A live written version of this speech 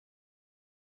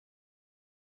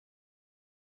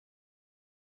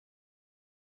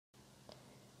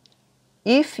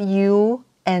If you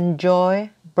enjoy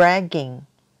bragging,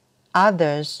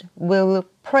 others will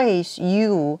praise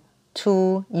you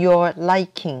to your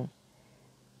liking.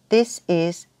 This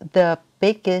is the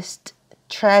biggest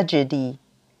tragedy.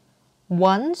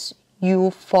 Once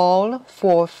you fall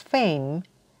for fame,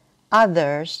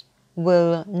 others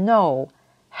will know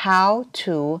how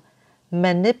to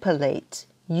manipulate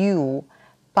you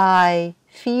by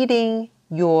feeding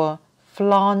your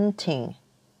flaunting.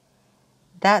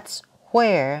 That's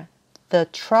where the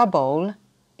trouble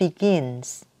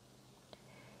begins.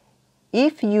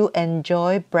 If you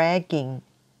enjoy bragging,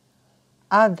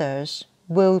 others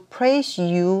will praise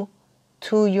you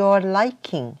to your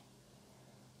liking.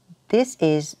 This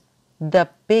is the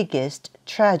biggest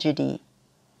tragedy.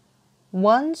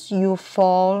 Once you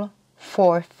fall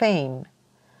for fame,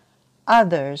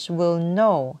 others will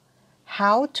know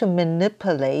how to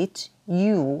manipulate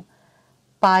you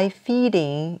by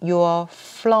feeding your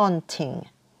flaunting.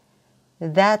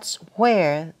 That's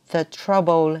where the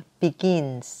trouble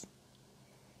begins.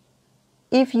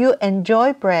 If you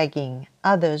enjoy bragging,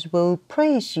 others will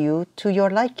praise you to your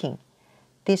liking.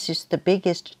 This is the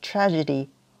biggest tragedy.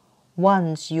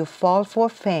 Once you fall for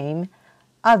fame,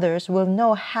 others will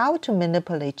know how to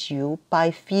manipulate you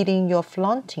by feeding your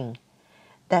flaunting.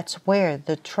 That's where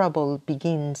the trouble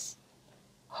begins.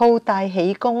 好大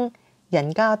喜功，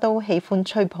人家都喜歡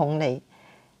吹捧你，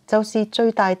就是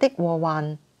最大的禍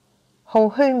患。好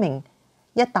虛名，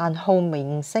一旦好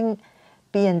名聲，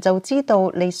別人就知道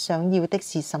你想要的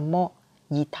是什麼，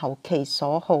而投其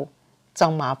所好，就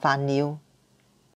麻煩了。